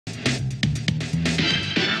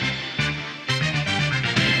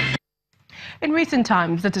In recent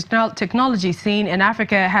times, the technology scene in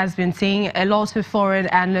Africa has been seeing a lot of foreign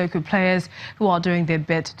and local players who are doing their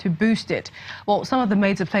bit to boost it. Well, some of the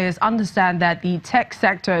major players understand that the tech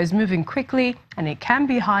sector is moving quickly and it can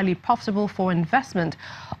be highly profitable for investment.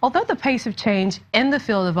 Although the pace of change in the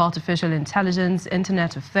field of artificial intelligence,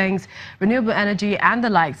 Internet of Things, renewable energy and the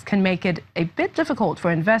likes can make it a bit difficult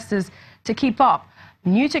for investors to keep up.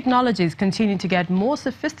 New technologies continue to get more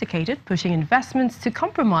sophisticated, pushing investments to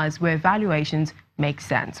compromise where valuations make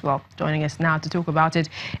sense. Well, joining us now to talk about it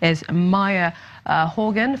is Maya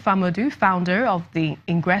Horgan Famodu, founder of the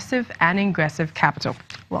Ingressive and Ingressive Capital.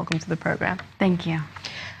 Welcome to the program. Thank you.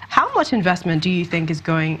 How much investment do you think is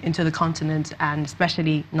going into the continent and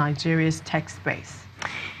especially Nigeria's tech space?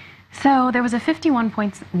 So there was a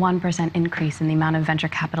 51.1% increase in the amount of venture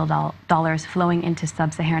capital dollars flowing into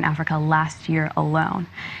sub-Saharan Africa last year alone.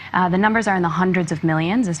 The numbers are in the hundreds of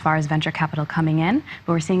millions as far as venture capital coming in,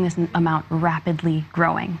 but we're seeing this amount rapidly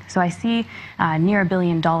growing. So I see near $1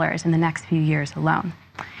 billion in the next few years alone.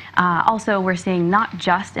 Also, we're seeing not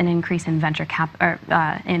just an increase in venture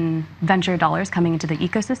dollars coming into the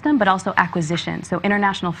ecosystem, but also acquisitions. So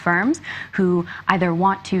international firms who either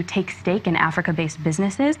want to take stake in Africa-based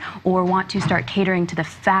businesses or want to start catering to the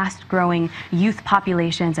fast-growing youth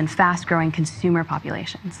populations and fast-growing consumer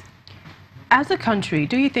populations. As a country,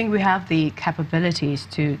 do you think we have the capabilities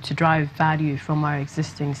to drive value from our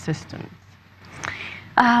existing systems?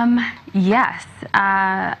 Yes,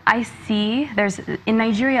 I see in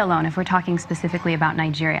Nigeria alone, if we're talking specifically about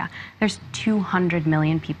Nigeria, there's 200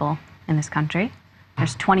 million people in this country.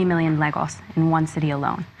 There's 20 million Lagos in one city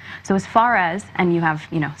alone. So as far as, and you have,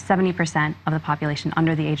 70% of the population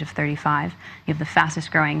under the age of 35, you have the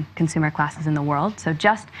fastest growing consumer classes in the world. So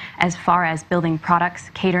just as far as building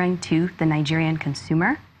products catering to the Nigerian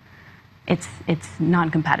consumer, it's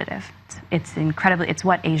non-competitive. It's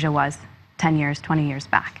what Asia was 10 years, 20 years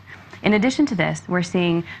back. In addition to this, we're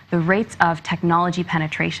seeing the rates of technology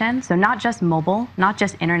penetration, so not just mobile, not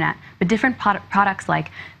just internet, but different products like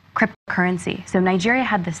cryptocurrency. So Nigeria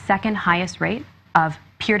had the second highest rate of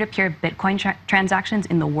peer-to-peer Bitcoin transactions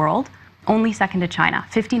in the world, only second to China,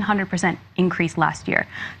 1,500% increase last year.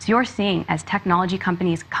 So you're seeing as technology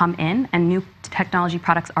companies come in and new technology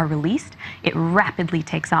products are released, it rapidly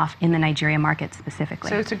takes off in the Nigeria market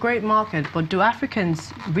specifically. So it's a great market, but do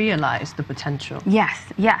Africans realize the potential? Yes,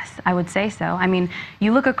 I would say so. I mean,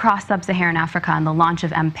 you look across sub-Saharan Africa and the launch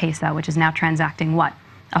of M-Pesa, which is now transacting what?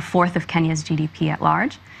 A fourth of Kenya's GDP at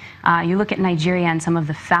large. You look at Nigeria and some of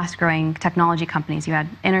the fast-growing technology companies. You had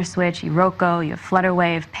InterSwitch, Iroko, you have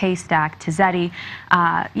Flutterwave, Paystack, Tizeti.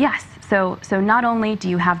 Yes, so not only do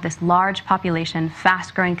you have this large population,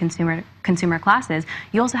 fast-growing consumer classes,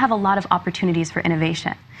 you also have a lot of opportunities for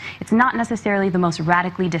innovation. It's not necessarily the most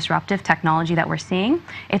radically disruptive technology that we're seeing.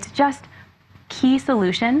 It's just key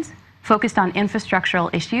solutions focused on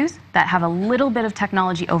infrastructural issues that have a little bit of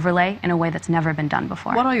technology overlay in a way that's never been done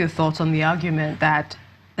before. What are your thoughts on the argument that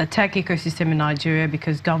the tech ecosystem in Nigeria,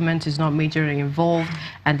 because government is not majorly involved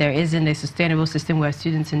and there isn't a sustainable system where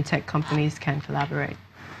students in tech companies can collaborate?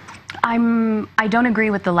 I don't agree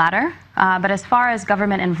with the latter, but as far as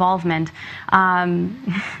government involvement,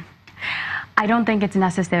 I don't think it's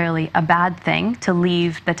necessarily a bad thing to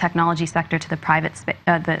leave the technology sector to the private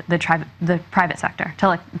the private sector,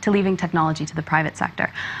 to leaving technology to the private sector.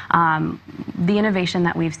 The innovation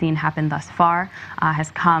that we've seen happen thus far has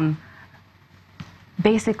come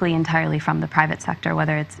basically entirely from the private sector,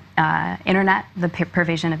 whether it's internet, the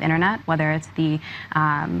provision of internet, whether it's the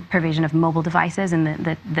provision of mobile devices and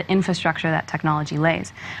the infrastructure that technology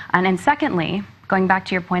lays. And secondly, going back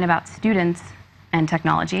to your point about students and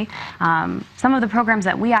technology, some of the programs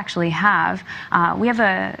that we actually have, we have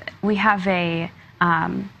a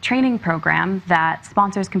training program that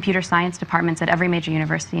sponsors computer science departments at every major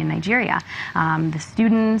university in Nigeria. The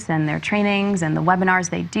students and their trainings and the webinars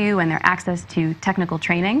they do and their access to technical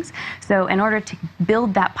trainings. So in order to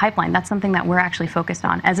build that pipeline, that's something that we're actually focused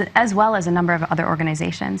on, as well as a number of other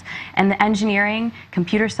organizations. And the engineering,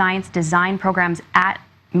 computer science, design programs at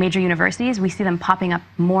major universities, we see them popping up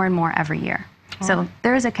more and more every year. So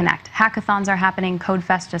there is a connect. Hackathons are happening.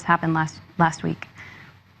 CodeFest just happened last week.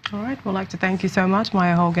 All right. We'd like to thank you so much,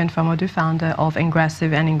 Maya Horgan Famodu, founder of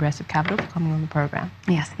Ingressive and Ingressive Capital, for coming on the program.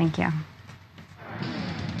 Yes, thank you.